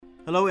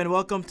Hello and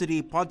welcome to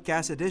the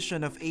podcast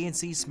edition of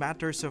ANC's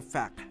Matters of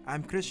Fact.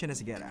 I'm Christian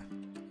Esguerra.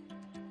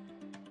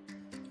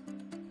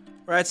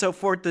 Alright, so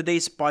for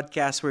today's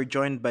podcast, we're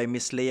joined by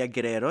Miss Lea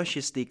Guerrero.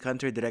 She's the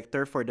country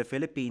director for the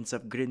Philippines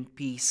of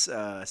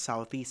Greenpeace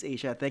Southeast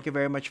Asia. Thank you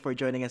very much for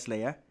joining us,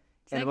 Lea.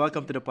 And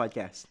welcome to the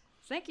podcast.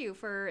 Thank you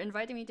for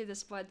inviting me to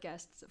this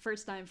podcast. It's the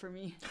first time for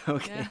me.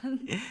 Okay.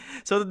 Yeah.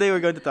 So today we're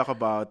going to talk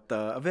about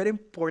a very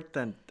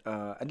important,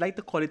 I'd like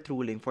to call it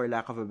ruling for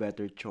lack of a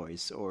better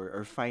choice,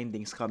 or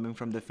findings coming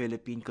from the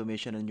Philippine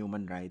Commission on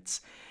Human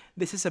Rights.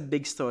 This is a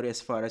big story as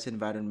far as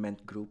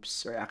environment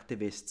groups or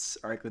activists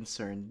are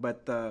concerned.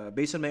 But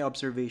based on my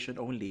observation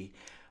only,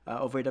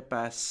 over the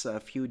past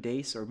few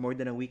days or more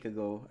than a week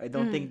ago, I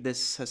don't think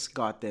this has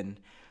gotten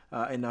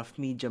enough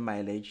media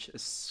mileage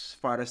as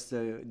far as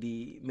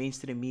the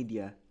mainstream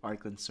media are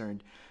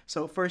concerned.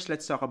 So first,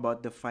 let's talk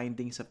about the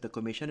findings of the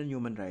Commission on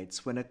Human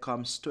Rights when it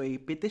comes to a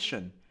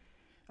petition,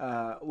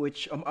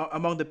 which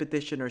among the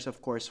petitioners,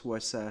 of course,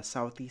 was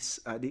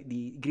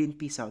the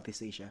Greenpeace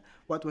Southeast Asia.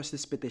 What was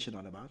this petition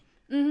all about?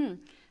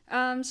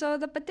 So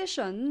the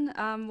petition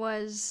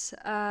was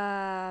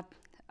a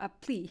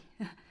plea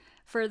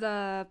for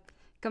the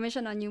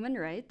Commission on Human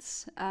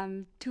Rights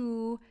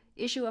to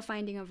issue a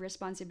finding of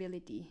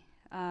responsibility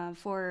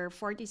for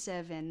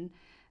 47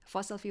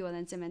 fossil fuel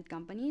and cement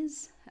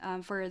companies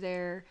for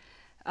their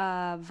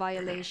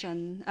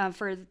violation,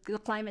 for the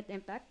climate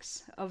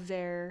impacts of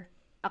their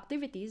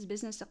activities,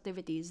 business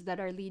activities that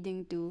are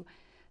leading to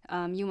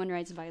human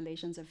rights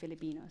violations of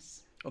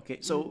Filipinos. Okay,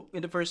 so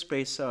in the first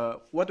place,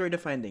 what were the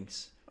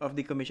findings of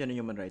the Commission on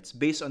Human Rights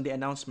based on the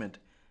announcement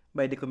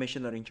by the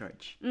commissioner in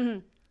charge?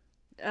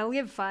 I'll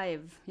give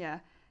five, yeah,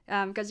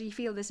 because we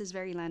feel this is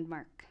very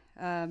landmark.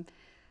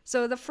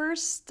 So the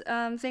first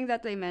thing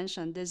that they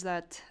mentioned is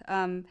that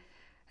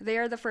they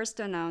are the first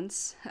to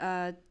announce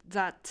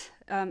that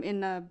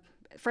in a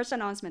first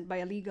announcement by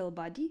a legal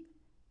body,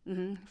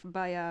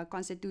 by a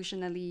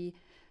constitutionally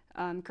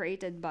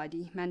created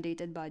body,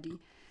 mandated body,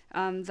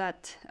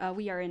 that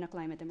we are in a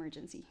climate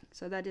emergency.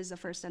 So that is the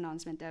first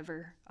announcement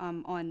ever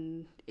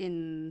in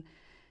an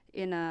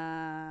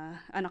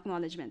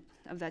acknowledgement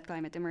of that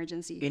climate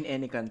emergency. In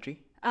any country?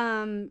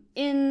 I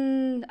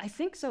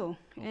think so,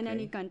 in Okay.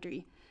 any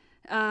country.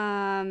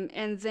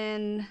 And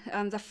then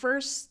the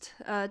first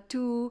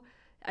to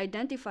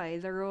identify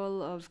the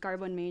role of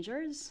carbon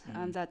majors,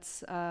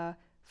 that's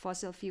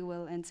fossil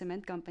fuel and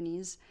cement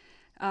companies,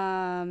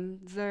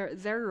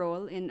 their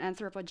role in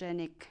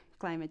anthropogenic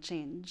climate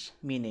change.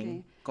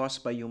 Meaning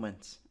caused by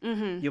humans,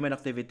 human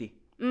activity.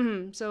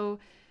 So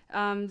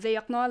they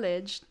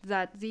acknowledged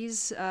that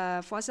these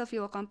fossil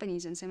fuel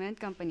companies and cement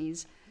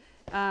companies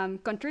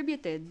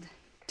contributed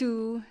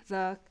to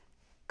the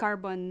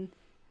carbon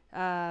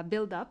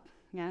buildup,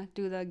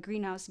 to the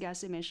greenhouse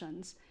gas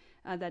emissions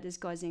that is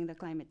causing the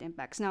climate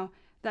impacts. Now,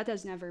 that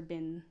has never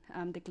been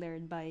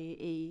declared by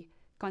a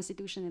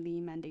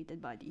constitutionally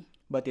mandated body.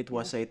 But it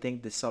was, I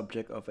think, the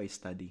subject of a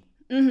study,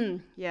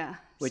 Yeah.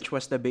 which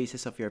was the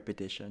basis of your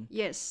petition.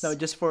 Yes. Now,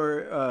 just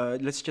for,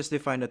 let's just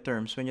define the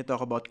terms. When you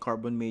talk about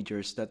carbon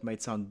majors, that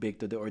might sound big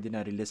to the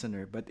ordinary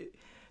listener, but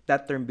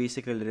that term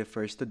basically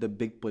refers to the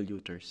big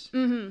polluters,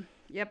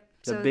 Yep.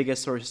 the So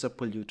biggest sources of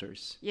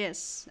polluters,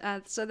 yes.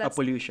 So of that's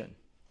pollution.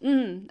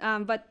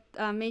 but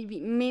maybe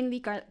mainly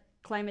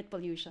climate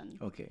pollution.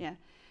 Okay. Yeah.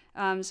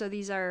 So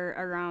these are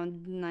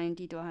around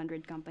 90 to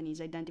 100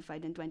 companies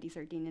identified in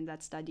 2013 in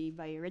that study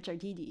by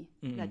Richard Heedy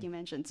that you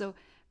mentioned. So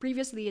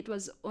previously it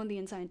was only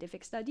in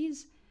scientific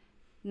studies.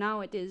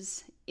 Now it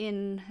is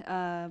in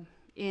a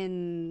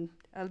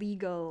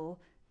legal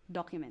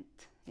document.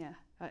 Yeah.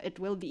 It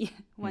will be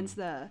once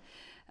the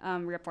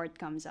report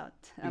comes out.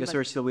 Because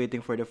we're still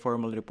waiting for the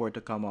formal report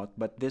to come out.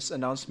 But this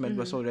announcement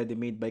was already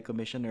made by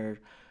Commissioner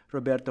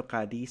Roberto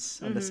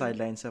Cadiz on the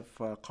sidelines of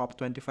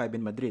COP25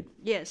 in Madrid.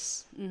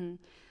 Yes.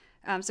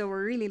 So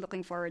we're really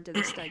looking forward to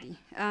this study.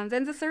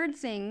 Then the third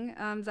thing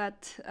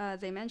that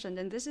they mentioned,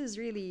 and this is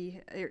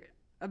really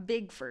a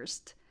big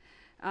first,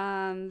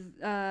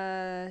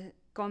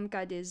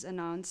 ComCadiz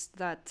announced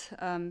that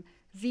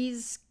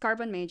these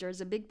carbon majors,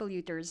 the big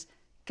polluters,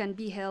 can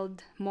be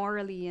held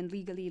morally and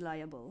legally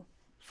liable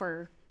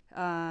for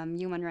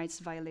human rights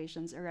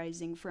violations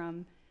arising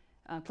from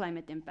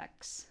climate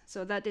impacts.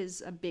 So that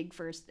is a big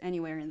first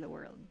anywhere in the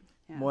world.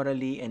 Yeah.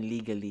 Morally and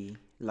legally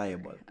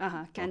liable.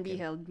 Can be Okay.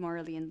 held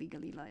morally and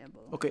legally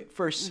liable. Okay,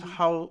 first,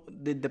 how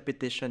did the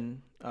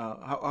petition,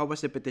 how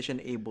was the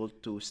petition able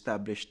to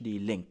establish the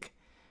link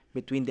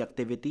between the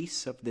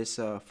activities of these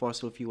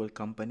fossil fuel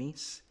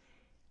companies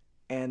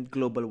and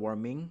global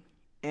warming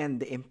and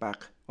the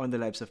impact on the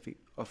lives of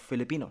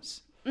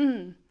Filipinos?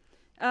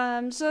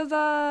 So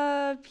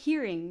the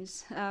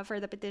hearings for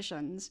the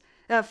petitions,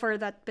 for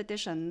that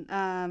petition,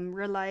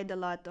 relied a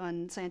lot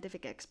on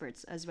scientific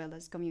experts as well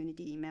as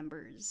community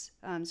members.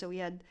 So we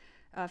had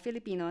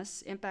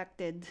Filipinos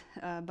impacted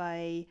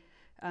by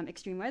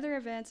extreme weather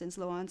events and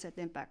slow onset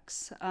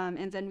impacts.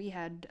 And then we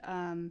had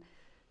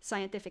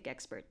scientific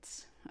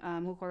experts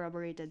who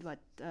corroborated what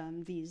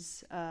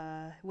these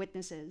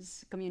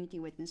witnesses, community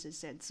witnesses,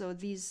 said. So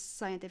these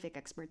scientific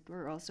experts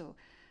were also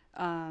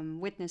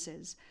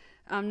witnesses.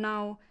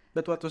 Now,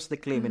 But what was the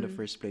claim in the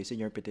first place in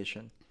your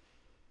petition?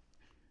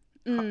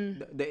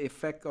 The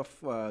effect of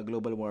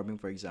global warming,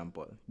 for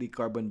example, the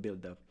carbon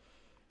buildup,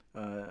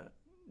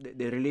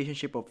 the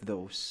relationship of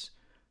those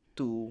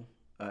to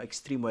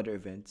extreme weather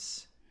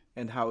events,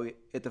 and how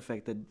it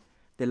affected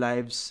the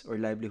lives or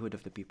livelihood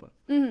of the people.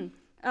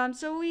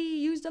 So we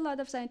used a lot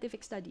of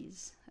scientific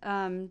studies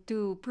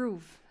to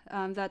prove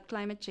that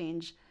climate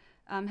change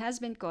has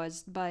been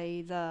caused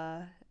by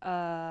the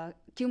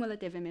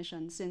cumulative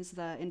emissions since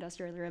the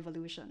Industrial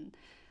Revolution.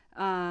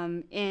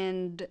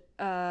 And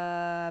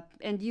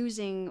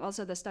using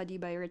also the study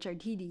by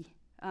Richard Heady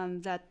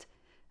that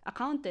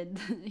accounted,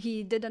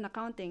 he did an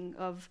accounting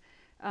of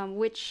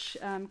which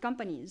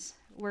companies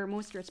were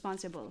most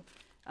responsible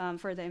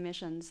for the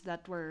emissions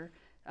that were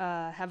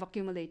have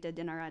accumulated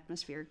in our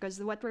atmosphere.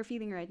 Because what we're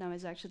feeling right now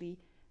is actually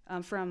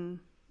from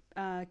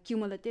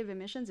cumulative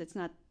emissions. It's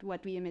not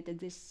what we emitted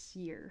this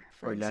year,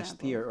 for or example.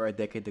 last year or a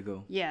decade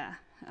ago. Yeah.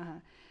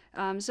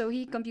 So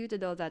he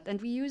computed all that,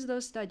 and we use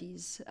those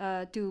studies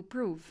to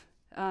prove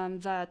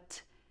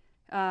that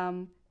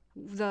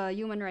the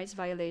human rights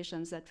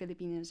violations that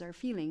Filipinos are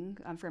feeling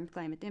from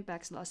climate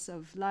impacts, loss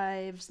of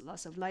lives,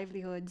 loss of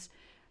livelihoods,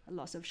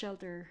 loss of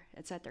shelter,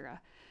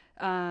 etc.,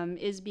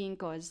 is being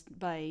caused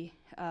by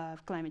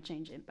climate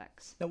change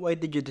impacts. Now, why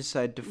did you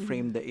decide to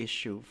frame the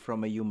issue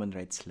from a human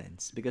rights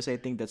lens? Because I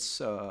think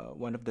that's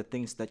one of the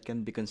things that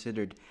can be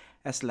considered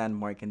as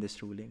landmark in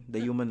this ruling,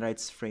 the human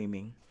rights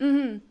framing.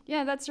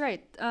 Yeah, that's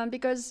right.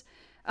 Because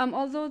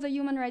although the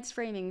human rights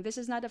framing, this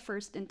is not a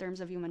first in terms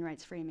of human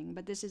rights framing,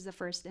 but this is the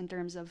first in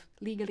terms of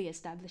legally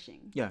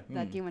establishing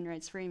that human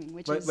rights framing.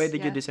 Why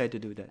did you decide to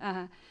do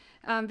that?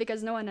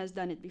 Because no one has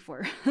done it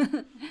before.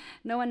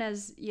 No one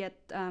has yet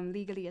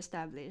legally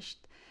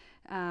established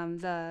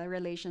the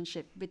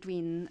relationship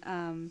between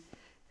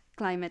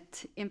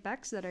climate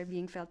impacts that are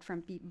being felt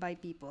by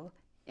people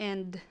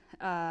and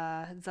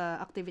the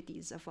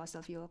activities of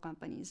fossil fuel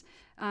companies.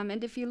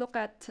 And if you look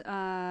at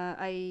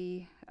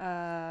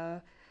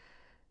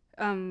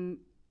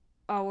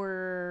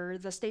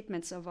the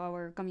statements of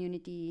our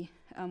community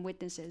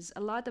witnesses,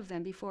 a lot of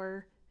them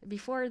before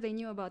they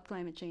knew about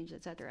climate change,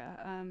 etc.,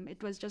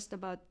 it was just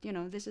about,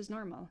 this is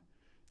normal.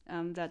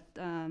 That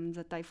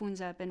the typhoons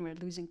happen, we're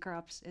losing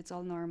crops, it's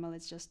all normal,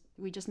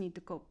 we just need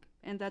to cope.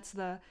 And that's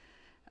the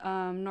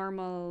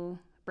normal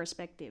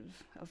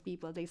perspective of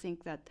people. They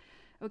think that,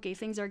 okay,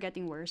 things are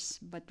getting worse,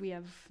 but we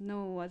have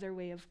no other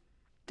way of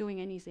doing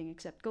anything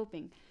except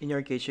coping. In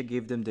your case, you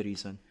gave them the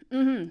reason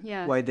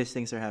Yeah. why these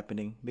things are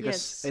happening.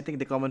 Because I think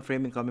the common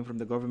framing coming from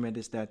the government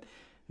is that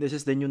this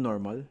is the new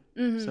normal,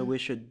 so we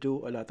should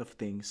do a lot of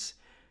things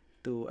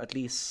to at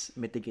least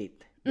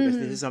mitigate. Because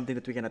this is something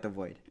that we cannot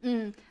avoid.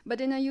 But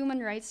in a human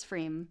rights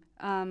frame,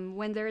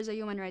 when there is a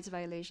human rights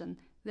violation,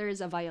 there is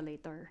a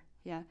violator.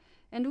 Yeah.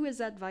 And who is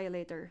that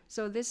violator?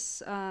 So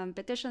this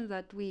petition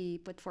that we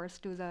put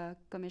forth to the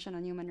Commission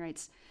on Human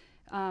Rights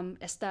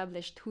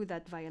established who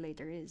that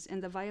violator is.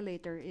 And the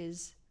violator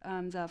is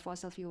the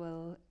fossil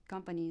fuel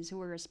companies who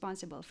were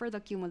responsible for the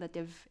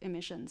cumulative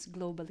emissions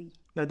globally.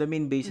 Now, the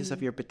main basis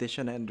of your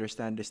petition, I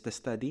understand, is the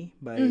study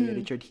by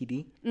Richard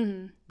Heady.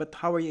 But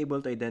how are you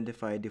able to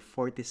identify the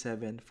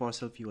 47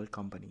 fossil fuel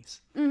companies?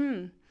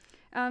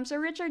 So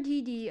Richard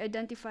Heady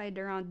identified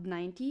around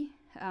 90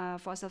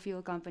 fossil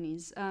fuel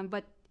companies.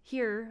 But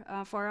here,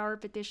 for our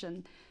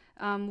petition,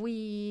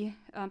 we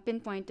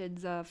pinpointed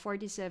the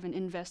 47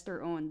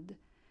 investor-owned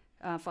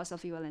fossil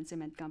fuel and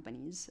cement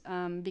companies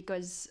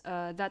because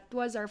that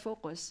was our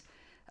focus.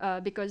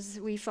 Because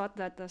we thought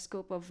that the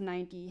scope of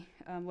 90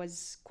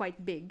 was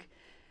quite big.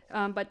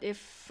 But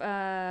if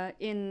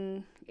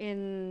in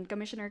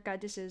Commissioner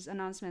Cadiz's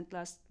announcement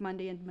last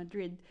Monday in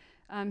Madrid,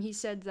 he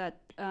said that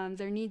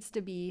there needs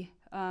to be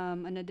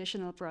an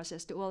additional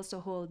process to also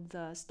hold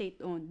the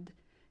state-owned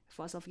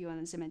fossil fuel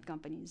and cement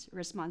companies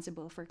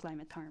responsible for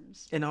climate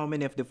harms. And how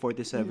many of the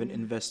 47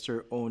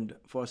 investor-owned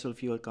fossil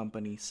fuel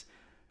companies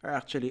are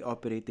actually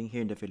operating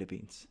here in the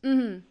Philippines?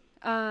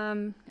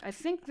 I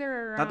think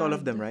there are Not all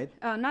of them, right?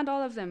 Not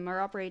all of them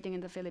are operating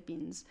in the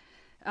Philippines.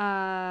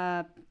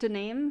 To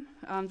name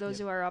those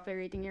who are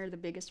operating here, the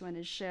biggest one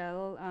is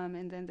Shell,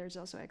 and then there's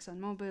also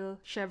ExxonMobil,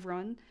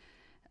 Chevron,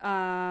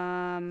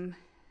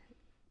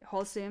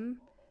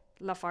 Holcim,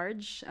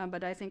 Lafarge,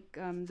 but I think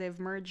they've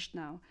merged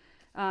now.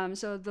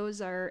 So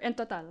those are, and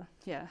Total,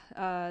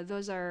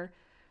 those are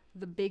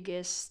the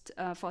biggest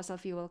fossil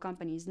fuel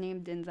companies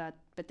named in that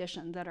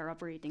petition that are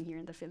operating here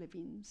in the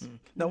Philippines.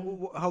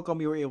 Now, how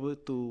come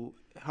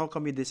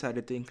you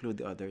decided to include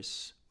the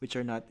others which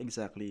are not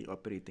exactly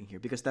operating here?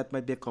 Because that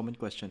might be a common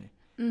question.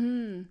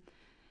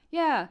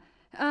 Yeah.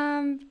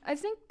 I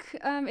think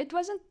it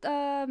wasn't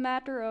a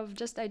matter of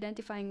just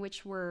identifying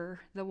which were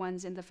the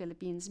ones in the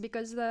Philippines,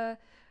 because they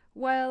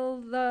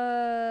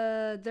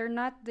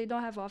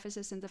don't have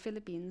offices in the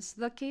Philippines.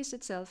 The case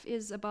itself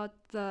is about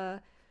the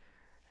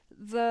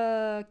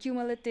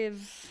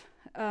cumulative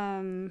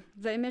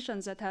the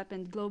emissions that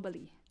happened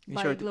globally In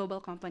by short, global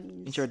in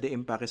companies. short, the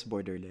impact is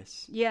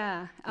borderless.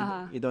 Yeah,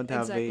 You don't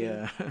have exactly.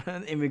 a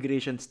an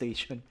immigration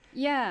station to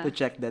Yeah,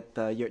 check that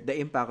the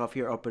impact of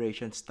your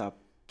operation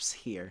stops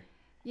here.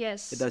 It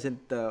yes.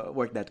 doesn't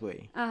work that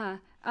way. Uh-huh.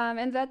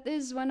 And that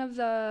is one of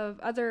the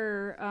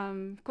other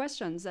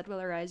questions that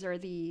will arise, or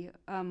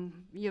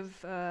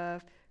you've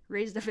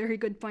raised a very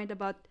good point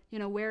about,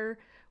 where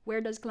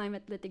does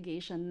climate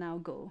litigation now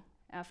go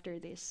after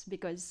this?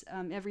 Because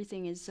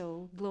everything is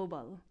so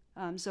global.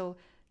 So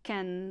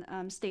can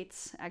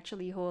states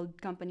actually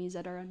hold companies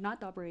that are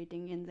not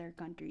operating in their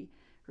country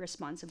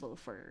responsible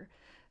for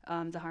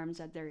the harms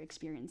that they're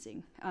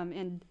experiencing?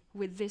 And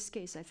with this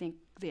case, I think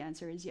the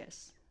answer is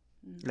yes.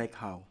 Like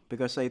how?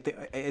 Because I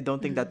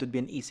don't think that would be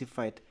an easy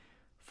fight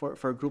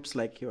for groups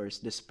like yours,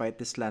 despite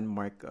this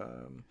landmark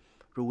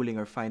ruling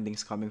or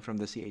findings coming from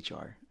the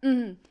CHR.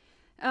 Mhm.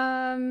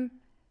 Um,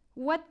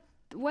 what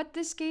what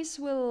this case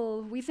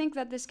will we think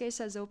that this case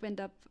has opened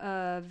up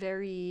a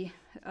very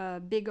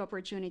big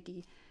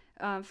opportunity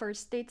for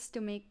states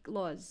to make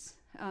laws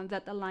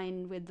that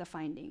align with the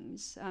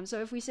findings.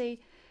 So if we say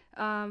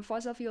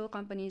fossil fuel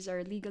companies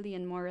are legally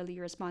and morally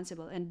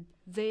responsible, and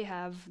they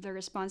have the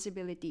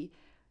responsibility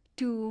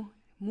to,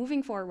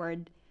 moving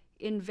forward,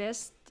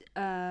 invest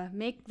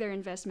make their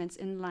investments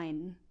in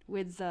line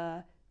with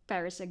the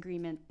Paris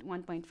Agreement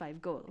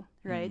 1.5 goal,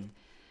 right?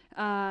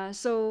 I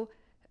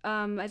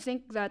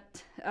think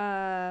that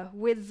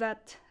with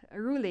that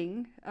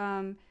ruling,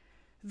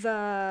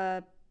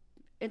 the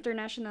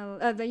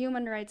the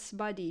human rights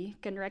body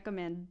can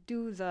recommend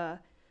to the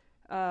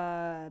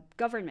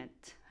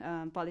government,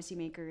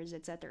 policymakers,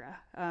 etc.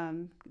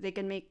 They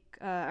can make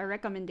a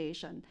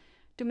recommendation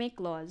to make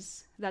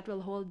laws that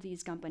will hold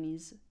these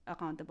companies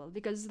accountable,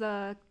 because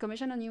the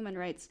Commission on Human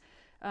Rights,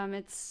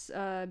 it's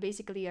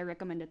basically a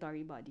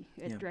recommendatory body.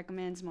 It Yeah.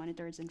 recommends,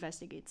 monitors,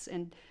 investigates,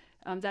 and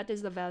that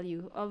is the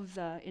value of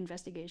the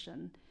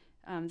investigation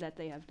that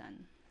they have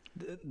done.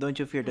 Don't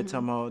you fear that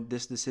somehow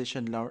this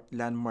decision,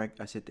 landmark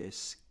as it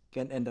is,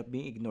 can end up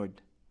being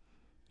ignored,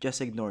 just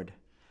ignored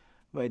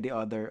by the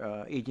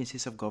other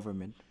agencies of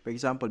government? For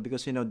example,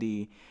 because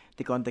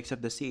the context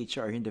of the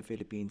CHR in the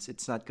Philippines,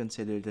 it's not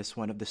considered as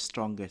one of the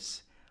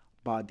strongest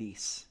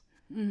bodies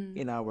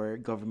in our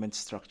government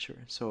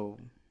structure. So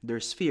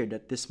there's fear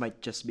that this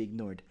might just be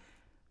ignored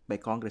by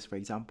Congress, for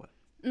example.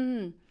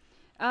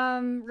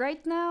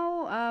 Right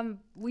now,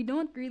 we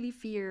don't really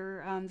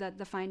fear that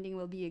the finding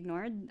will be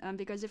ignored,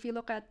 because if you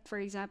look at, for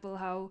example,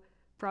 how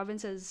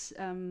provinces,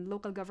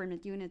 local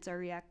government units are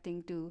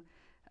reacting to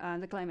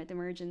the climate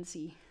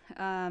emergency.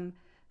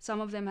 Some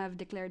of them have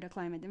declared a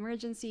climate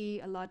emergency.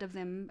 A lot of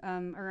them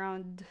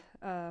around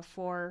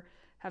for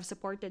have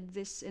supported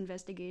this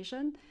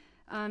investigation.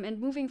 And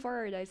moving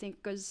forward, I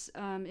think, because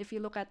if you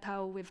look at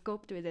how we've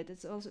coped with it,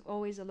 it's also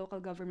always a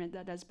local government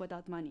that has put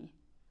out money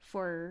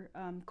for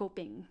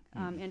coping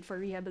and for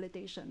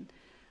rehabilitation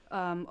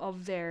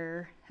of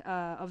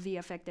the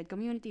affected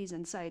communities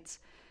and sites.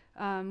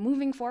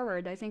 Moving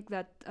forward, I think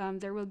that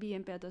there will be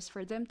impetus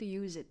for them to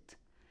use it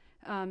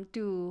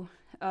to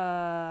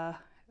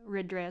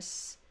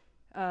redress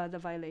the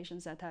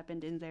violations that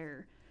happened in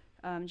their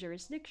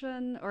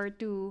jurisdiction, or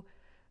to,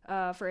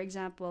 for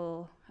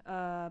example,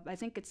 I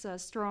think it's a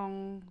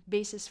strong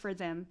basis for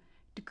them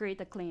to create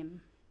a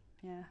claim,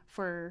 yeah,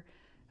 for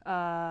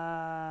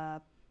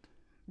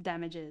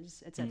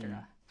damages,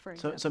 etc. For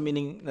So example.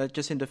 meaning not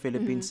just in the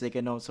Philippines, they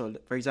can also,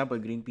 for example,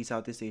 Greenpeace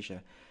Southeast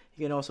Asia,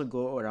 you can also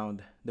go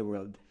around the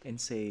world and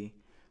say,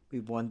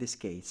 we've won this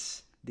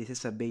case. This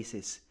is a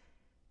basis.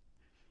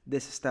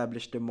 This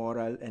established the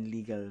moral and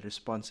legal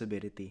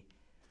responsibility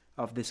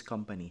of these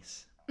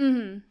companies.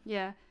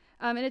 Yeah.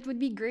 And it would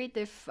be great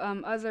if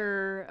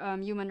other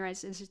human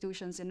rights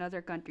institutions in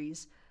other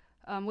countries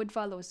would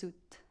follow suit.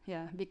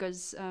 Yeah,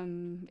 because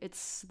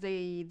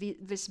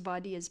this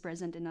body is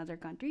present in other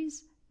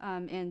countries,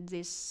 and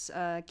this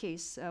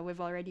case,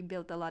 we've already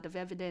built a lot of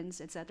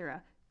evidence,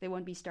 etc. They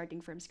won't be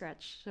starting from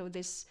scratch. So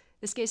this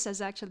case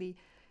has actually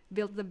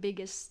built the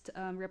biggest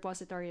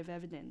repository of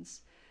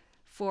evidence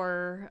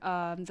for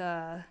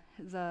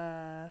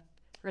the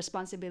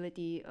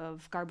responsibility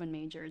of carbon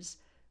majors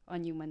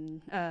on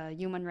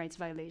human rights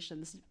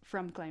violations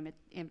from climate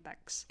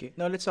impacts. Okay,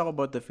 now let's talk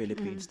about the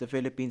Philippines. The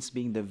Philippines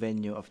being the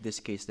venue of this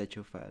case that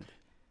you filed.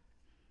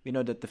 We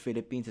know that the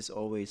Philippines is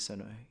always,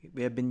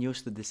 we have been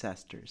used to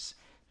disasters,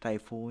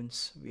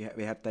 typhoons.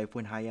 We have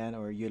Typhoon Haiyan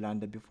or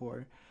Yolanda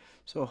before.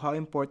 So how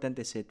important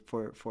is it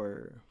for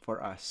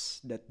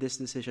us that this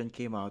decision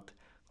came out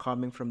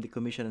coming from the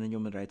Commission on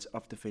Human Rights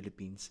of the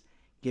Philippines,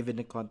 given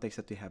the context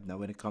that we have now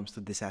when it comes to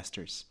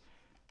disasters?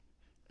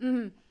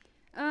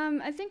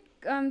 I think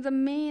the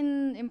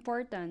main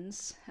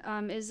importance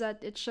is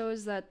that it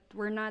shows that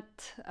we're not,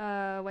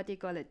 what do you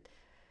call it?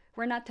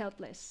 We're not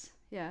helpless.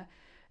 Yeah.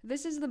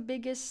 This is the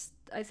biggest,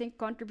 I think,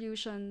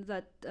 contribution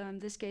that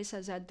this case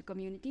has had to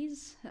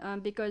communities,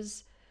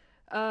 because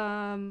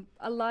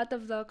a lot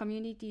of the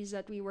communities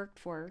that we worked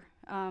for,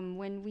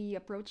 when we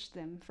approached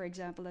them, for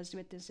example, as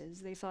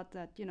witnesses, they thought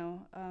that,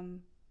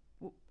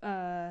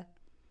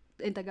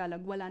 in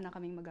Tagalog, wala na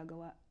kaming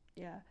magagawa.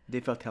 Yeah. They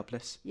felt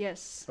helpless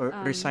Yes. or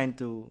resigned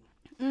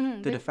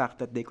Mhm, to the fact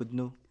that they could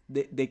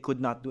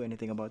not do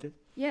anything about it.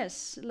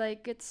 yes,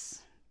 like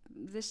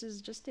this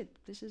is just it.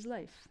 This is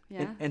life.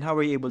 Yeah. And how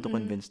were you able to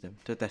convince them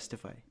to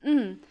testify?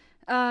 Mhm.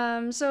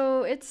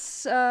 So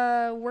it's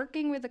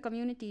working with the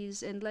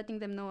communities and letting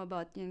them know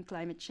about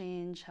climate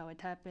change, how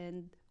it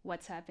happened,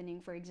 what's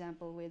happening, for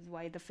example, with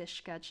why the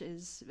fish catch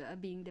is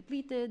being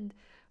depleted,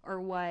 or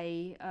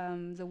why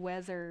the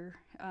weather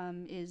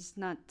is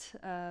not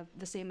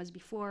the same as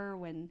before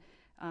when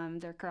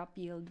their crop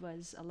yield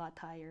was a lot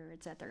higher,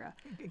 etc.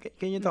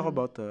 Can you talk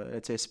about,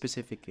 let's say, a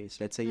specific case?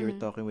 Let's say you're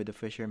talking with a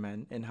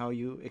fisherman and how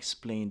you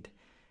explained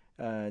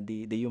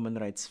the human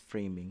rights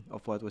framing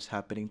of what was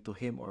happening to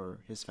him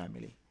or his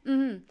family.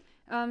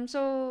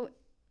 So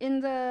in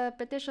the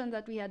petition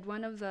that we had,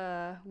 one of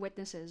the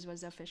witnesses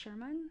was a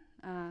fisherman,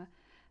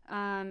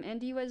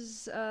 and he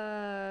was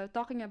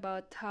talking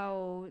about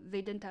how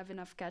they didn't have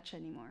enough catch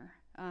anymore,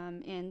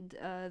 and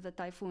the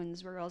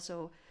typhoons were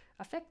also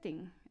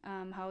affecting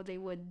how they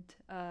would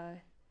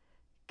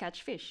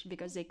catch fish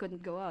because they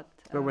couldn't go out.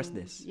 Where was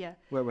this? Yeah.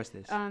 Where was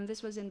this?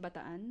 This was in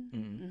Bataan.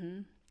 Mm-hmm.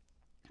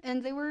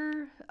 And they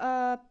were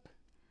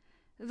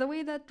the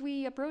way that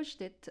we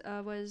approached it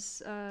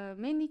was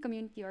mainly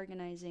community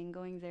organizing,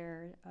 going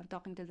there,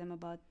 talking to them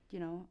about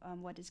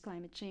what is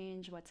climate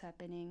change, what's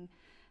happening,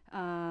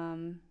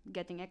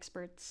 getting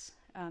experts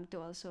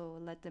to also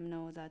let them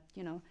know that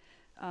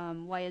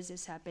why is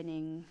this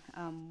happening,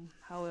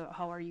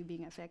 how are you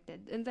being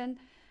affected, and then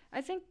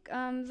I think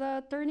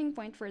the turning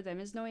point for them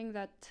is knowing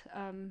that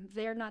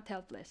they are not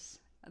helpless.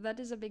 That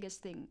is the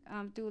biggest thing,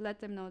 to let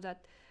them know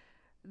that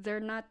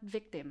they're not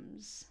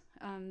victims.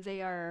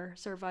 They are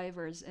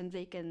survivors, and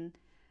they can.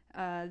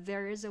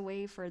 There is a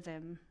way for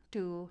them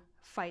to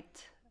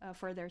fight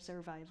for their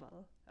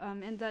survival,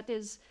 and that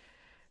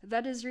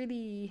is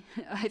really,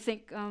 I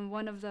think,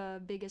 one of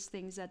the biggest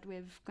things that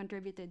we've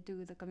contributed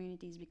to the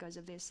communities because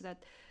of this.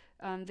 That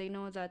they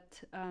know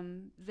that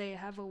they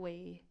have a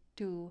way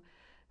to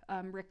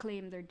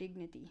reclaim their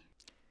dignity.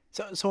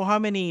 So how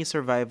many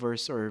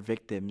survivors or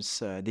victims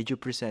did you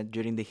present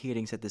during the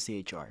hearings at the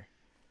CHR?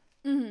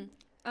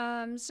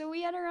 So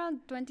we had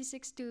around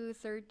 26 to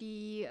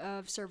 30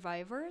 of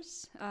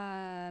survivors,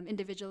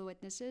 individual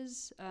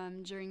witnesses,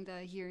 during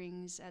the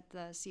hearings at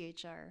the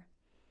CHR.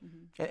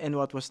 And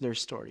what was their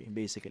story,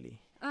 basically?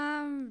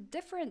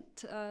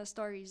 Different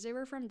stories. They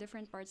were from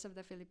different parts of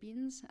the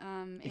Philippines.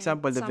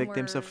 Example, and the some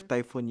victims were, of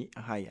Typhoon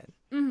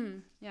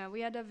Haiyan. Yeah,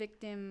 we had a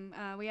victim.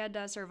 We had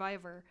a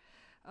survivor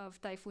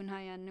of Typhoon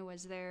Haiyan who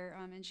was there,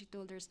 and she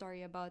told her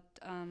story about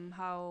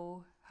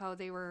how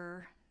they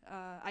were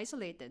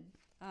isolated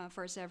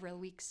for several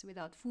weeks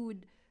without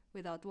food,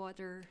 without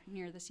water,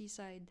 near the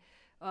seaside.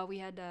 We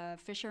had a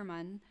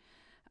fisherman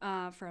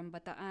from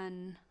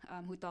Bataan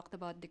who talked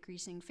about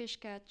decreasing fish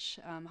catch,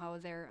 how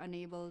they're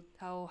unable,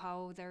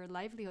 how their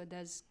livelihood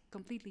has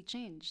completely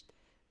changed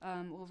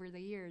over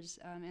the years,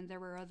 and there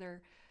were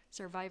other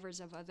survivors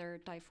of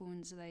other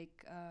typhoons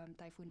like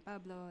Typhoon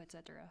Pablo,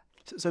 etc.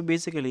 So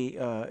basically,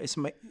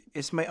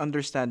 is my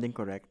understanding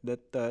correct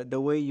that the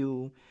way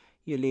you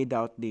laid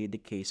out the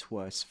case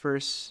was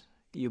first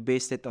you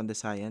based it on the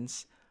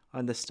science,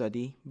 on the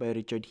study by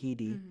Richard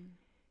Heady,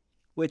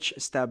 which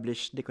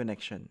established the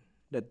connection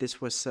that this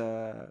was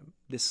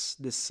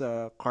this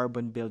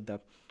carbon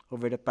buildup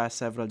over the past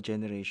several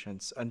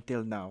generations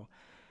until now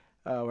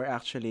were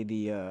actually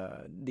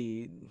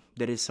the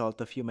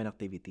result of human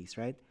activities,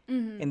 right?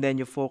 And then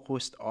you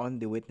focused on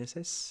the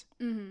witnesses,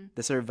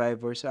 the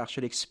survivors who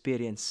actually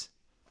experience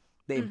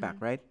the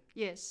impact, right?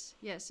 Yes,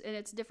 yes, and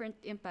it's different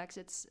impacts.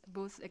 It's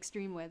both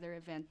extreme weather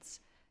events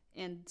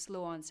and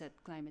slow onset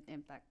climate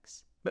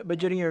impacts. But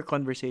during your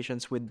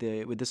conversations with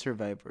the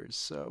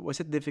survivors, was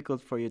it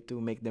difficult for you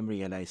to make them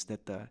realize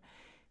that,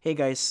 hey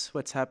guys,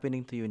 what's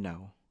happening to you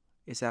now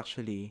is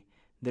actually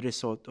the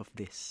result of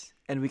this,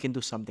 and we can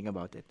do something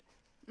about it?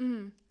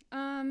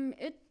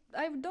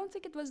 I don't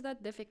think it was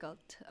that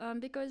difficult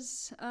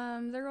because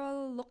they're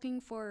all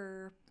looking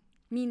for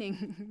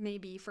meaning,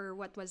 maybe, for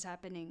what was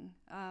happening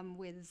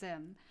with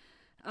them.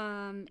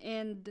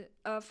 And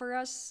for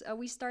us,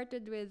 we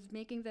started with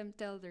making them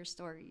tell their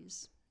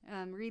stories.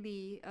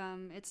 Really,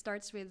 it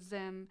starts with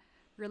them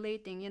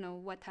relating,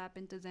 what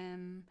happened to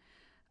them,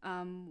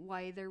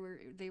 why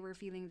they were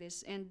feeling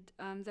this, and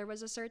there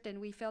was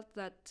we felt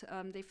that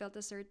they felt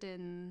a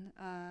certain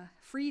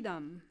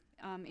freedom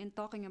in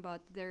talking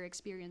about their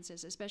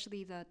experiences,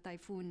 especially the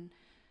typhoon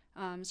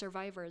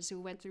survivors who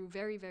went through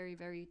very, very,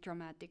 very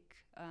traumatic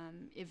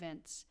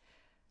events.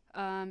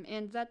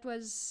 And that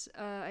was,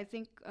 I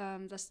think,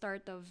 the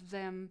start of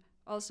them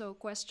also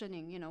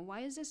questioning, why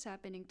is this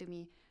happening to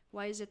me?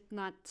 Why is it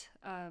not?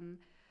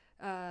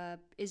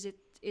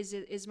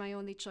 Is my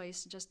only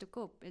choice just to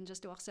cope and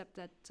just to accept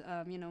that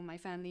my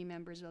family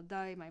members will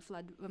die,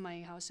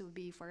 my house will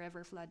be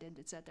forever flooded,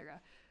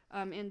 etc.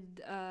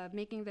 And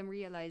making them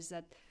realize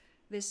that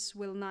this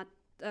will not.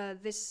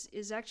 This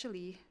is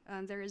actually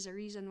there is a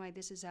reason why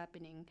this is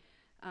happening,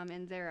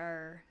 and there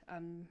are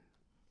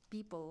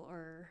people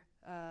or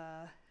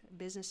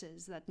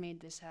businesses that made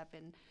this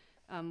happen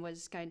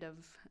was kind of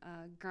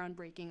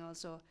groundbreaking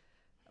also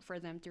for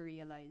them to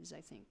realize,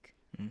 I think.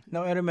 Mm.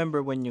 Now I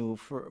remember when you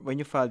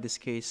filed this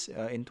case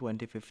in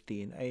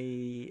 2015.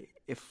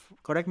 If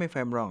correct me if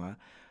I'm wrong,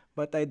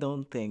 but I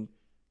don't think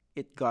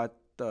it got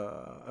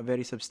a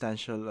very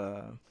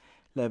substantial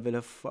level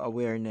of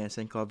awareness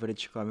and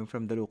coverage coming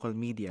from the local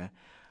media.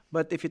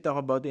 But if you talk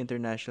about the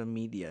international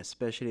media,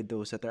 especially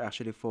those that are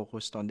actually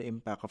focused on the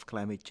impact of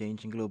climate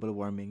change and global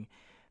warming,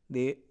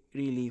 they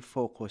really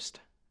focused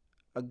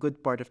a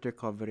good part of their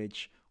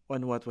coverage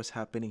on what was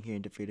happening here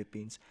in the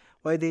Philippines.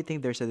 Why do you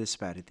think there's a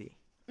disparity?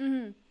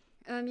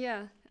 Mm-hmm.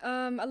 Yeah,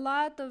 a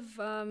lot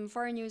of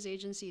foreign news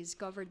agencies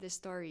covered this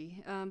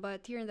story,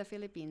 but here in the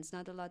Philippines,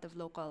 not a lot of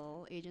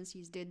local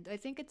agencies did. I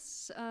think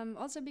it's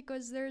also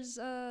because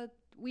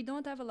we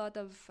don't have a lot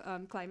of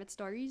climate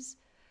stories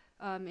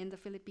in the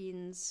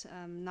Philippines.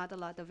 Not a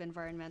lot of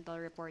environmental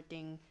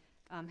reporting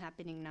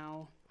happening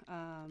now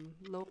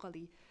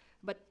locally,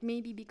 but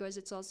maybe because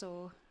it's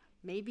also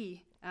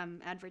maybe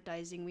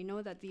advertising. We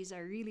know that these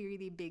are really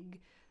really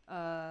big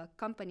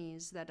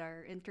companies that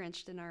are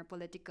entrenched in our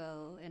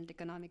political and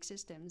economic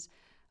systems.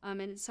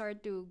 And it's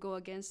hard to go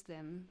against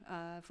them.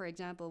 For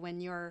example, when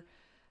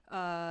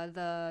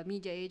the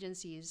media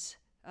agencies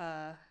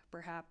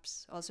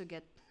perhaps also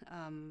get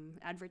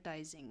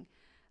advertising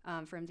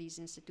from these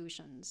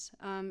institutions.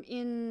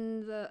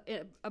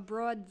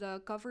 Abroad,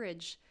 the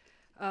coverage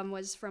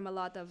was from a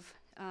lot of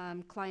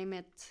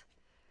climate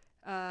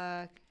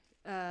uh,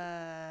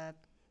 uh,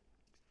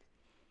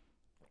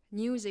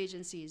 news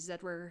agencies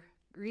that were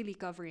really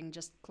covering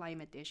just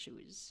climate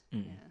issues.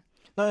 Mm. Yeah.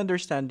 Now I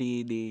understand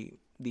the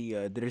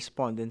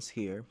respondents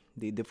here,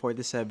 the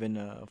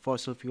 47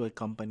 fossil fuel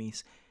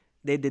companies,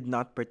 they did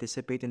not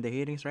participate in the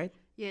hearings, right?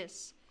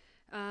 Yes.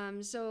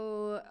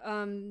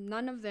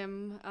 None of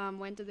them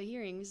went to the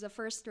hearings. The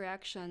first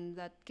reaction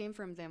that came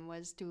from them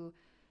was to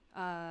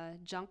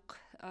junk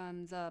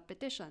the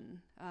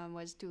petition,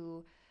 was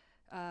to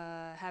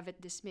have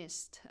it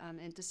dismissed,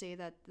 and to say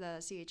that the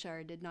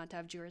CHR did not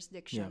have Yeah.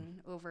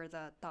 jurisdiction over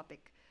the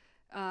topic.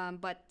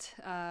 But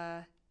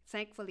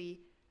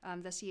thankfully,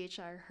 the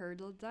CHR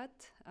hurdled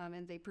that,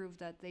 and they proved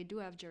that they do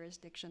have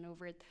jurisdiction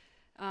over it.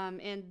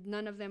 And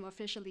none of them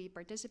officially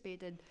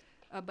participated.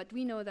 But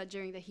we know that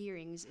during the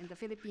hearings in the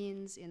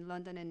Philippines, in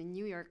London, and in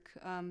New York,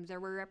 there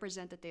were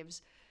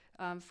representatives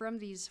from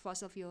these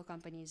fossil fuel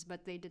companies,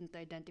 but they didn't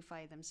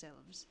identify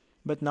themselves.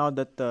 But now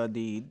that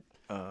the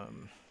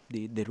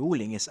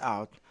ruling is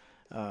out,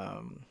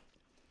 um,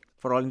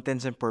 for all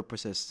intents and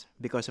purposes,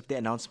 because of the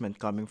announcement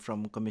coming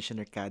from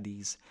Commissioner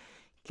Cadiz,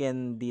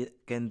 can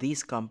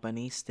these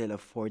companies still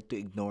afford to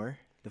ignore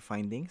the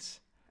findings?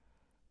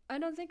 I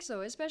don't think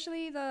so,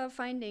 especially the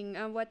finding.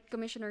 What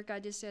Commissioner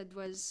Cadiz said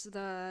was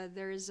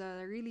there is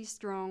a really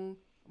strong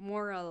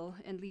moral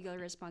and legal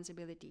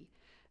responsibility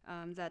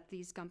that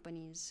these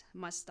companies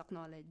must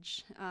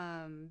acknowledge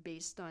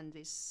based on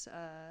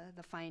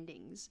the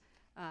findings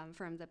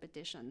from the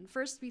petition.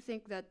 First, we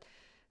think that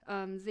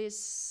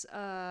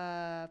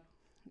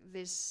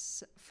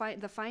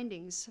the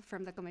findings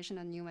from the Commission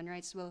on Human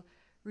Rights will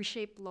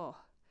reshape law.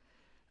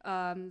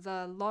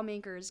 The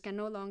lawmakers can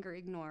no longer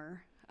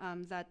ignore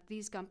that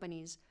these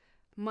companies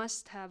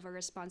must have a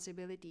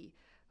responsibility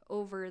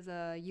over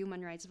the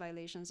human rights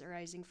violations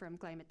arising from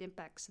climate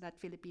impacts that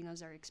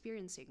Filipinos are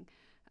experiencing.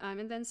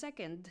 And then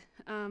second,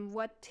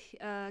 what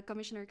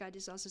Commissioner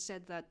Cadiz also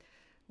said that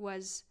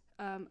was,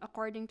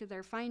 according to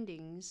their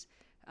findings,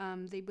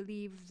 they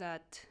believe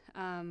that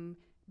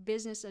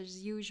business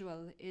as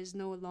usual is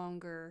no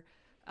longer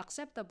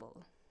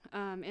acceptable.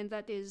 And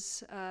that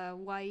is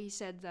why he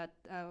said that,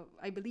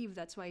 I believe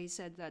that's why he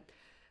said that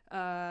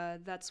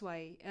that's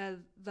why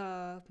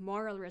the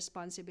moral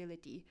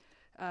responsibility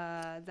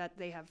that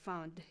they have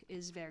found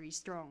is very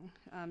strong.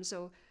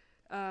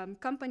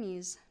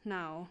 Companies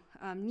now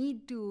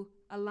need to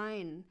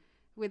align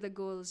with the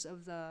goals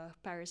of the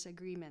Paris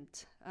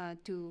Agreement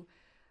to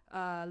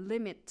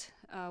limit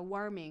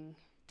warming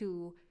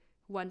to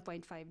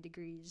 1.5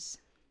 degrees.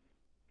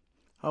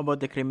 How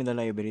about the criminal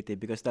liability?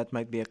 Because that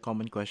might be a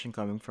common question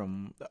coming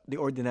from the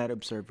ordinary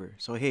observer.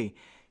 So, hey,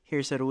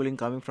 here's a ruling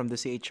coming from the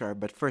CHR,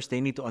 but first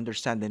they need to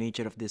understand the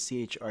nature of the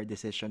CHR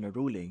decision or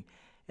ruling.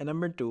 And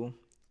number two,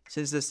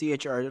 since the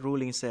CHR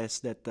ruling says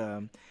that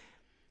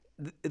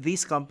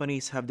these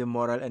companies have the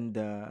moral and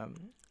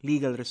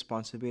legal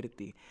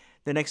responsibility,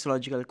 the next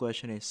logical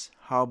question is,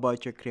 how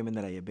about your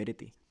criminal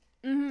liability?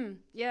 Mm-hmm.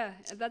 Yeah,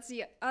 that's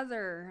the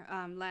other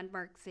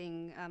landmark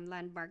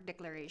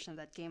declaration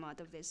that came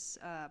out of this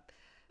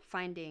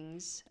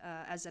findings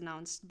as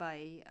announced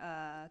by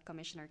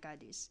Commissioner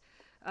Cadiz.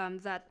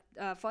 That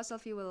fossil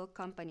fuel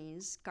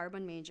companies,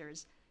 carbon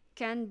majors,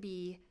 can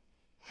be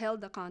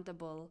held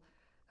accountable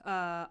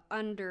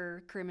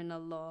under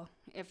criminal law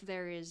if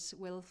there is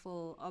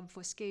willful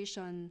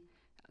obfuscation,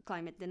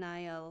 climate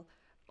denial,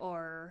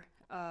 or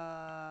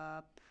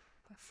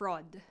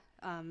fraud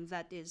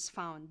that is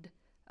found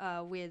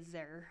with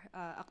their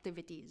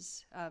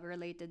activities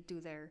related to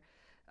their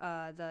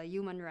the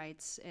human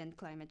rights and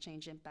climate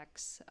change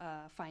impacts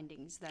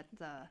findings that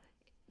the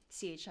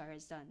CHR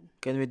has done.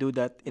 Can we do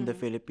that in the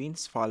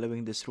Philippines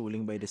following this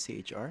ruling by the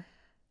CHR?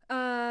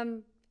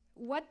 Um,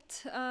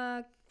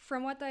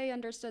 from what I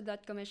understood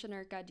that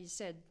Commissioner Cadi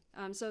said,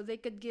 so they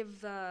could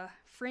give the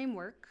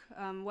framework,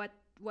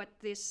 what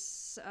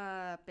this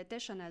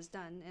petition has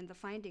done and the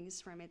findings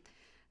from it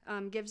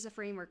gives a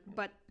framework,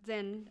 but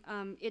then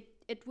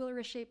it will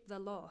reshape the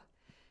law.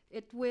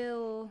 It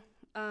will,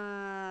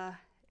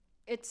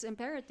 it's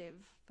imperative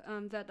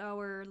that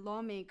our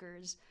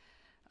lawmakers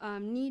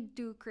need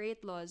to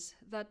create laws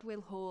that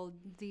will hold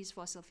these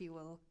fossil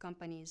fuel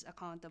companies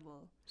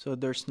accountable. So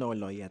there's no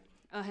law yet.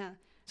 Uh-huh.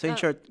 So in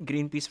short,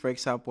 Greenpeace, for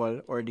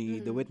example, or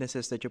the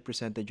witnesses that you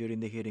presented during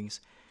the hearings,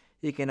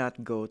 you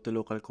cannot go to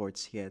local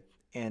courts yet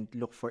and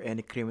look for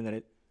any criminal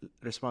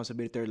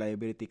responsibility or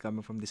liability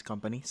coming from these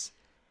companies?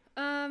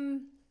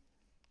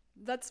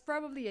 That's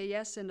probably a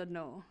yes and a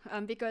no,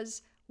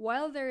 because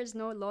while there is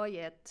no law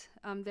yet,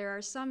 there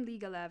are some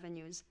legal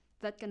avenues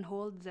that can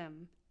hold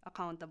them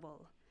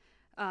accountable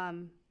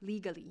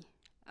legally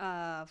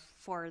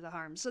for the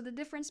harm. So the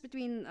difference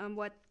between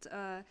what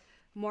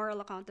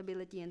moral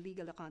accountability and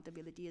legal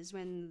accountability is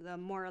when the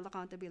moral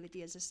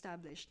accountability is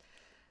established.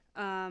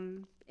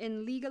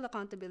 In legal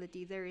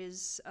accountability, there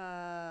is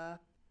an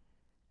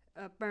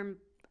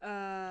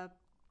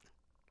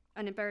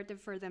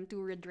imperative for them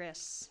to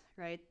redress,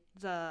 right,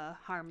 the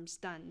harms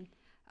done.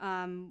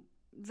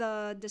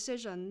 The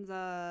decision,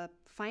 the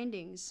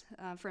findings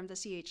from the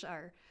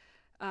CHR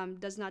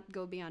does not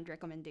go beyond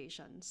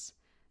recommendations.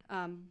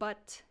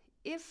 But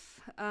if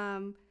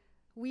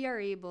we are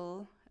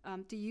able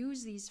to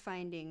use these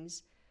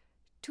findings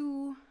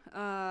to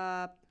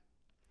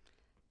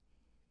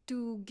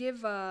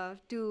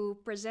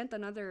present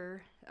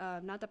another,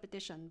 not a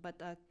petition,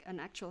 but an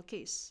actual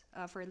case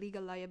for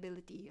legal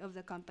liability of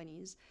the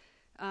companies,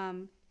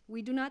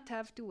 we do not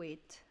have to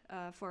wait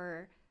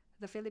for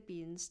the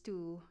Philippines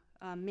to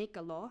make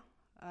a law,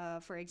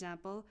 for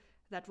example,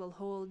 that will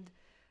hold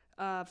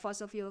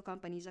fossil fuel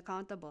companies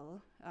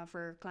accountable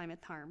for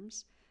climate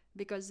harms,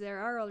 because there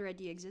are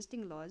already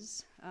existing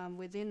laws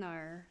within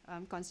our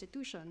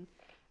constitution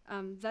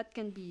that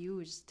can be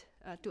used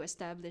to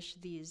establish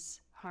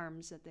these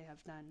harms that they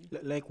have done.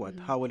 Like what?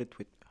 How will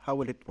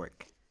it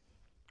work?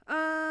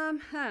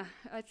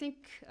 I think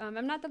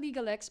I'm not a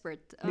legal expert.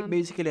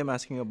 Basically, I'm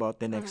asking about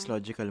the next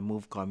logical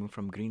move coming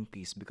from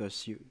Greenpeace,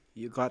 because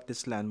you got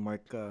this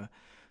landmark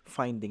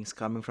findings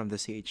coming from the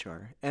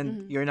CHR,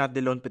 and you're not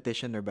the lone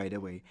petitioner, by the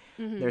way.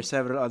 There are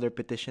several other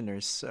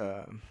petitioners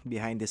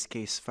behind this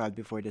case filed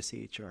before the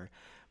CHR.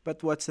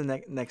 But what's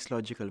the next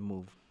logical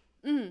move?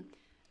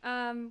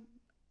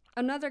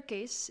 Another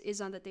case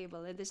is on the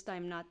table, and this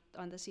time not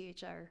on the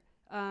CHR.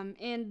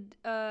 And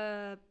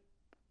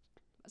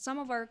some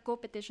of our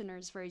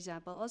co-petitioners, for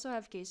example, also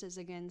have cases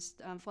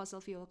against fossil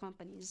fuel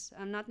companies,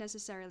 not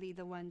necessarily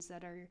the ones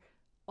that are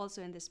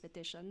also in this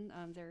petition,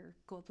 their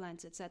coal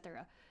plants,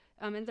 etc.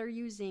 And they're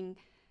using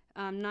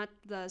not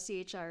the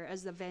CHR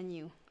as the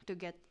venue to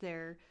get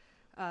the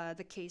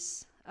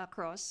case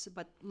across,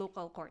 but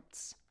local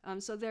courts.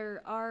 So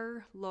there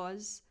are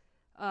laws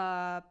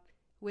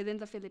within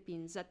the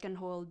Philippines that can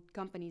hold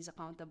companies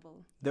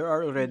accountable. There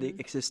are already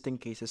existing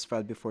cases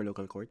filed before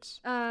local courts?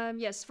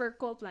 Yes, for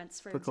coal plants,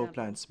 for example. Coal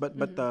plants,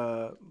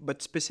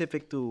 but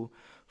specific to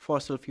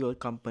fossil fuel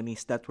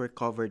companies that were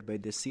covered by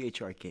the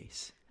CHR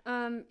case.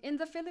 In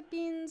the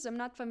Philippines, I'm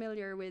not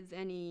familiar with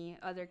any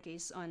other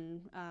case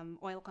on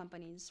oil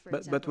companies, for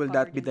example. But will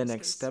that be the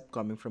next step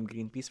coming from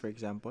Greenpeace, for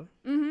example?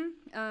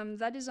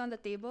 That is on the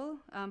table,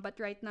 but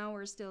right now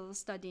we're still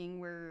studying.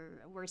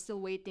 We're still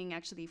waiting,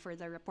 actually, for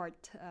the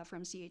report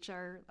from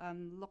CHR.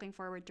 Looking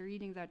forward to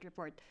reading that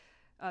report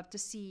to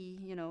see,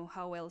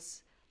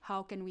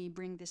 how can we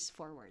bring this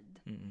forward.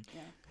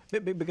 Yeah.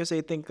 Because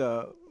I think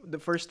the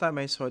first time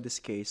I saw this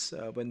case,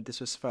 when this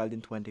was filed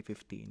in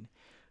 2015,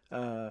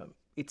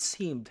 it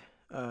seemed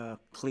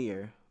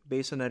clear,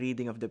 based on a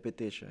reading of the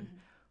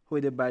petition, who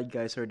the bad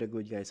guys or the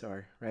good guys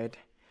are, right?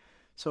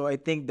 So I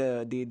think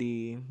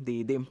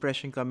the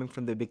impression coming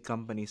from the big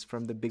companies,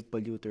 from the big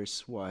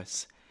polluters,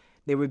 was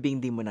they were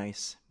being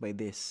demonized by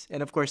this.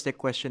 And of course, they're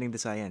questioning the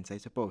science, I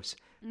suppose,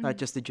 not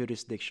just the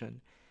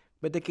jurisdiction.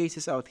 But the case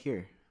is out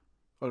here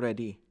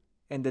already,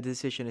 and the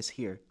decision is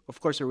here. Of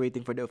course, we're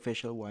waiting for the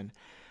official one.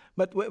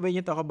 But when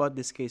you talk about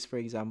this case, for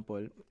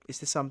example, is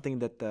this something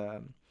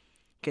that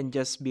can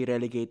just be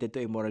relegated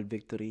to a moral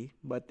victory,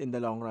 but in the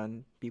long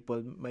run,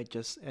 people might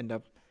just end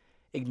up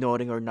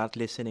ignoring or not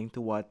listening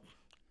to what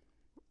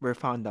were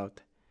found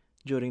out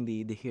during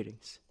the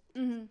hearings?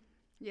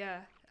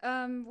 Yeah.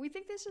 We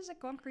think this is a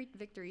concrete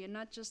victory and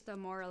not just a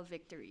moral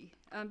victory,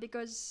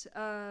 because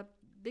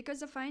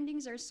the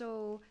findings are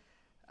so,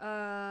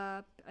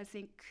 I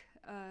think,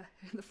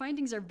 the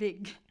findings are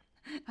big.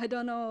 I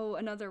don't know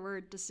another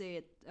word to say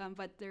it,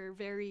 but they're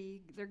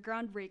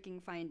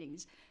groundbreaking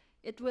findings.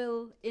 It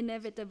will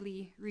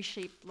inevitably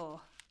reshape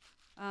law.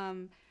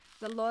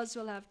 The laws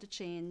will have to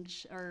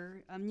change,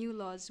 or new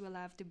laws will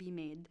have to be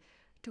made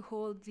to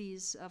hold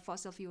these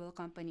fossil fuel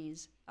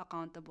companies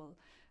accountable.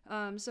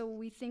 So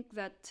we think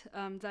that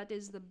that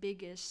is the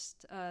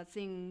biggest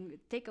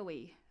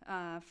takeaway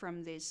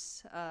from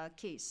this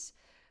case.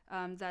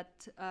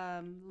 That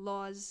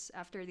laws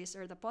after this,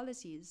 or the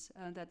policies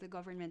that the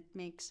government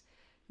makes,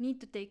 need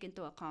to take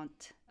into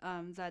account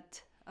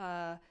that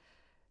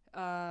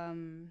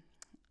um,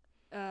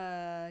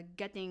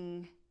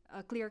 getting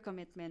clear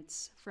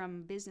commitments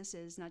from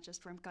businesses, not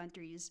just from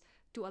countries,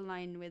 to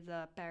align with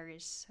the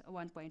Paris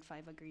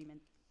 1.5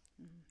 agreement.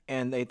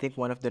 And I think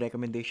one of the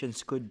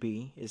recommendations could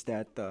be is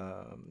that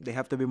they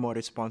have to be more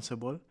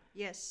responsible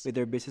Yes. with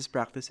their business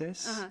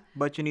practices, Uh-huh.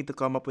 but you need to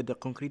come up with a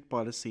concrete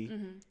policy,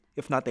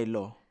 if not a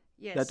law,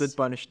 that would Yes.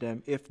 punish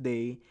them if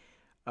they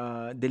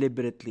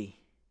deliberately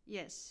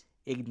Yes.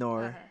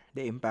 ignore Uh-huh.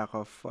 the impact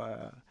of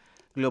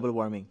global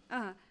warming.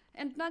 Uh-huh.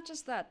 And not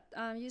just that,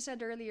 you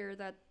said earlier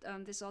that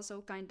this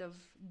also kind of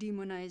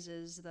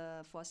demonizes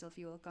the fossil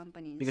fuel Because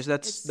companies.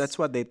 that's It's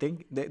what they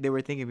think they were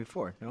thinking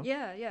before, no?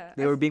 yeah, yeah.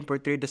 They were being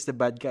portrayed as the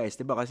bad guys.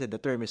 Diba kasi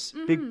the term is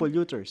big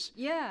polluters.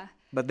 Yeah,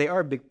 But they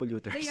are big they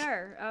polluters.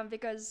 are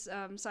because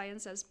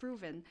science has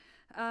proven.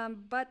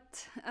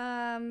 But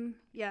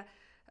yeah,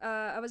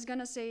 I was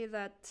gonna say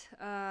that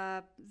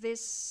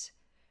this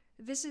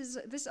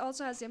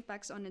also has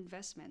impacts on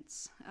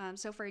investments.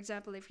 So, for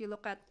example, if you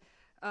look at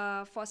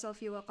fossil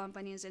fuel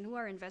companies and who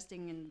are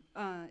investing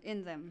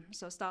in them,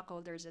 so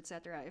stockholders,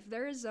 etc. If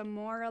there is a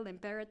moral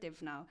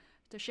imperative now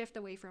to shift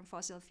away from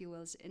fossil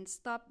fuels and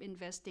stop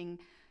investing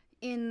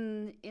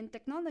in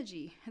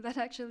technology that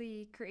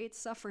actually creates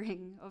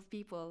suffering of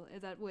people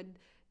that would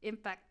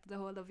impact the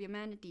whole of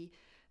humanity,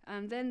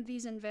 then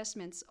these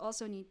investments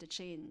also need to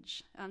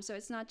change. So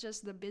it's not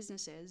just the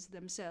businesses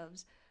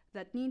themselves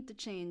that need to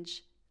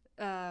change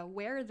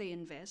where they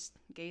invest.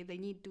 Okay, they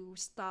need to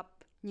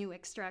stop new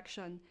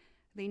extraction.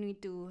 They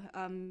need to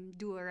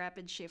do a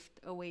rapid shift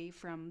away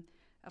from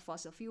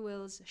fossil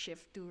fuels,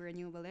 shift to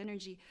renewable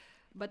energy.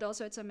 But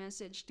also, it's a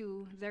message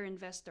to their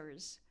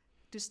investors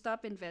to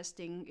stop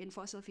investing in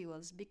fossil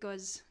fuels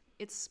because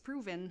it's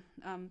proven,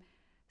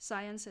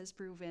 science has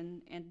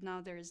proven, and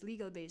now there is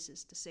legal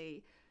basis to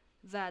say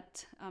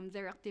that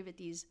their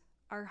activities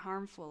are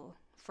harmful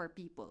for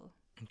people.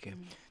 Okay.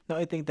 Now,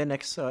 I think the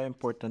next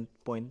important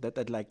point that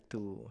I'd like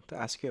to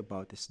ask you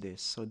about is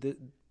this. So,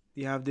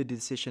 you have the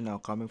decision now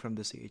coming from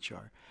the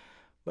CHR,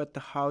 but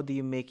how do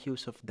you make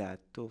use of that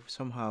to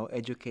somehow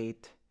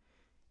educate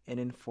and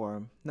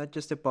inform not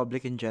just the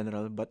public in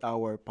general, but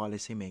our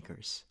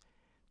policymakers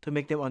to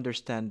make them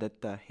understand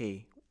that,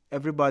 hey,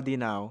 everybody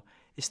now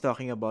is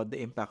talking about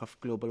the impact of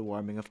global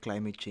warming, of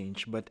climate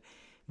change, but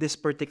this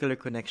particular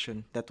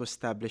connection that was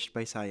established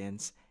by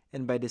science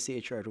and by the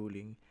CHR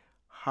ruling,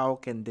 how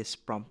can this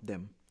prompt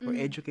them or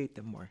educate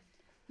them more?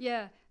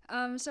 Yeah.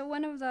 So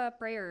one of the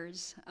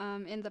prayers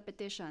in the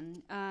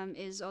petition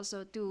is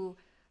also to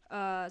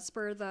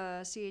spur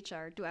the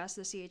CHR, to ask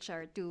the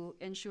CHR to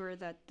ensure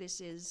that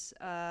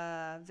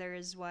there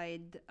is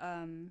wide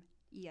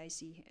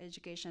EIC,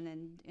 education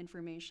and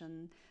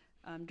information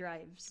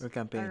drives Or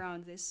campaign?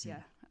 around this.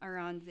 Yeah,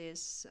 around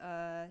this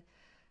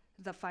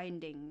the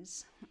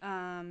findings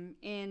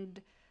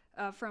and.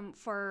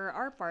 For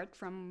our part,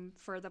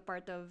 for the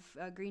part of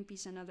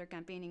Greenpeace and other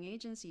campaigning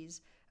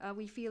agencies,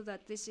 we feel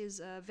that this is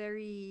a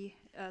very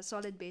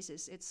solid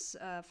basis. It's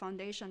a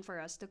foundation for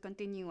us to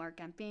continue our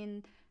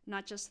campaign,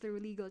 not just through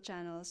legal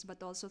channels,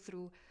 but also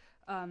through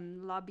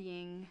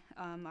lobbying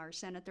our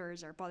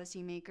senators, our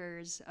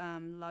policymakers,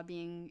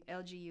 lobbying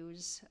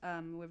LGUs.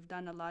 We've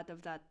done a lot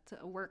of that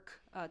work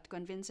to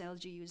convince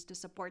LGUs to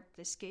support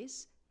this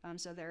case.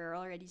 So there are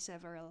already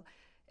several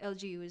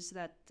LGUs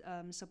that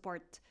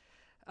support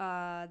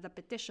the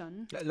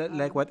petition.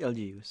 Like what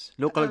LGUs?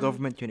 Local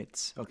government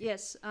units. Okay.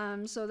 Yes,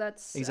 so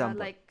that's Example.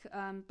 like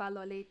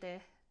Palo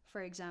Leyte,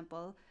 for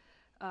example,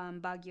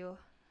 Baguio.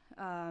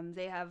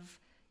 They have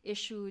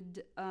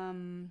issued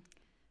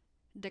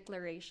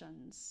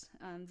declarations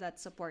that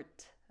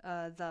support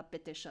the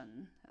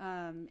petition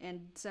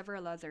and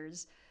several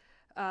others.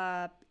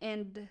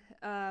 And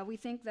we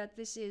think that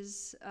this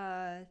is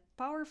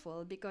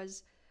powerful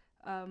because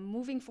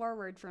moving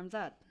forward from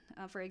that,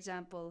 for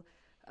example,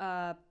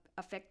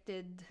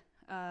 affected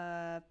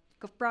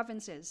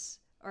provinces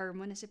or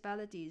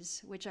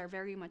municipalities which are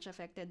very much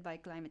affected by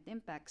climate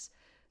impacts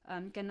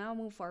can now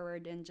move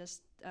forward and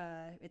just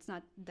it's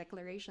not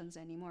declarations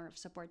anymore of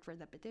support for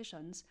the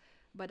petitions,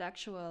 but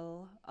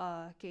actual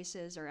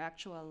cases or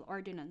actual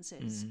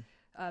ordinances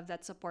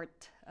that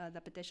support the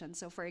petition.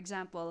 So for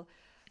example,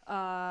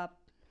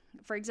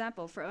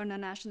 for on a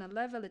national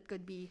level, it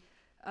could be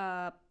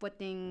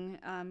putting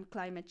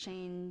climate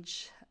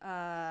change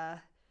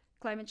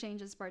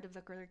as part of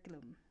the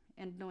curriculum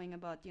and knowing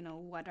about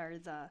what are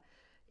the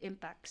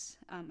impacts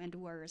and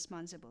who are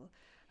responsible.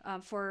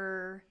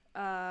 For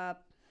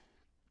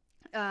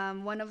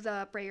one of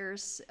the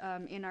prayers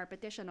in our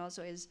petition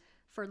also is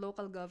for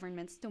local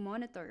governments to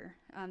monitor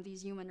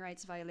these human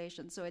rights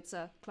violations. So it's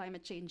a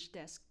climate change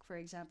desk, for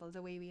example,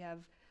 the way we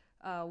have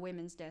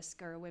women's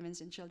desk or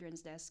women's and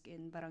children's desk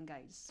in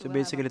barangays. So we'll have a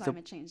basically,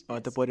 climate change to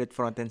desk. put it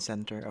front and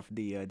center of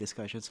the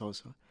discussions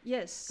also.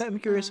 Yes. I'm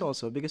curious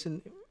also because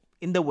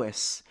in the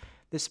West,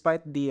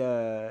 despite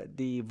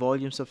the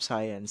volumes of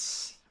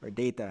science or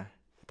data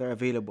that are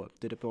available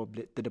to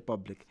the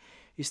public,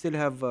 you still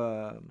have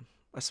a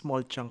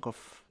small chunk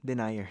of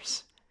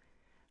deniers.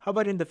 How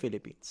about in the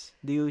Philippines?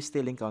 Do you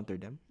still encounter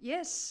them?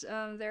 Yes,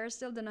 there are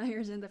still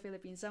deniers in the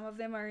Philippines. Some of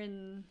them are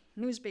in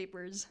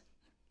newspapers.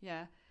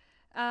 Yeah.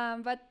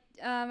 But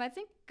I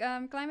think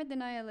climate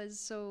denial is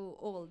so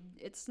old.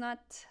 It's not.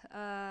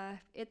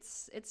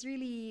 It's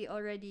really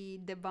already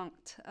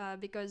debunked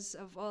because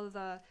of all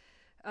the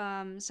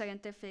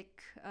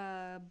scientific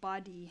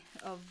body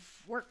of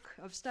work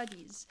of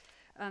studies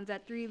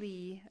that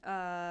really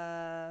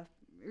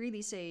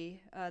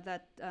say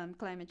that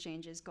climate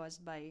change is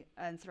caused by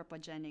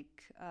anthropogenic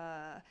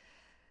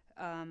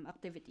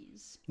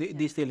activities. Do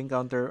you still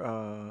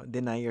encounter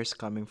deniers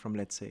coming from,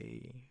 let's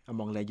say,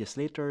 among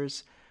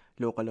legislators,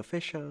 local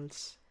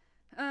officials?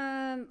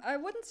 I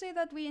wouldn't say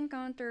that we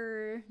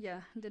encounter,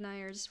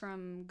 deniers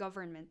from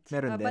government.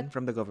 Meron din But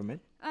from the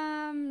government?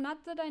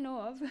 not that I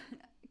know of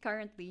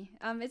currently.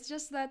 It's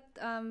just that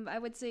I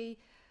would say,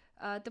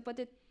 to put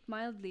it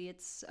mildly,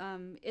 it's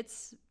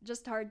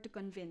just hard to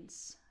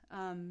convince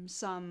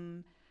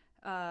some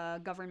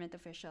government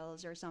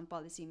officials or some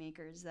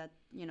policymakers that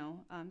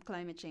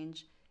climate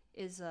change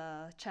is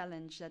a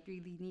challenge that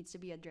really needs to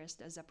be addressed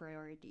as a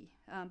priority.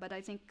 But I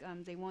think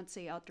they won't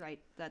say outright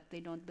that they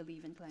don't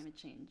believe in climate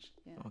change.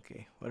 Yeah.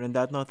 Okay. Well, on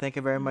that note, thank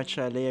you very much,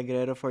 Lea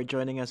Guerrero, for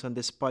joining us on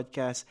this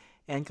podcast.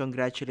 And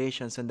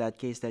congratulations on that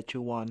case that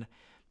you won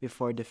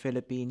before the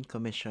Philippine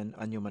Commission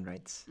on Human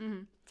Rights.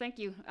 Thank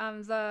you.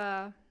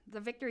 The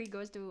victory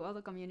goes to all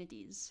the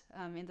communities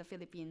in the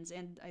Philippines,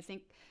 and I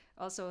think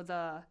also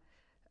the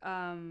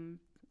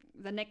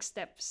next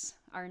steps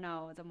are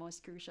now the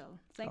most crucial.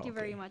 Thank you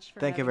very much for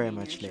Thank you very having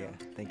me much, on your Lea.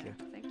 show. Thank you.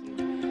 Thank you.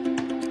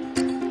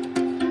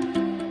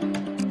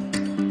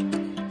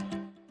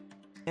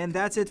 And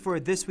that's it for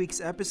this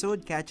week's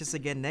episode. Catch us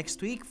again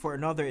next week for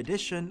another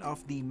edition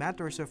of the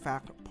Matters of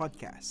Fact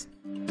podcast.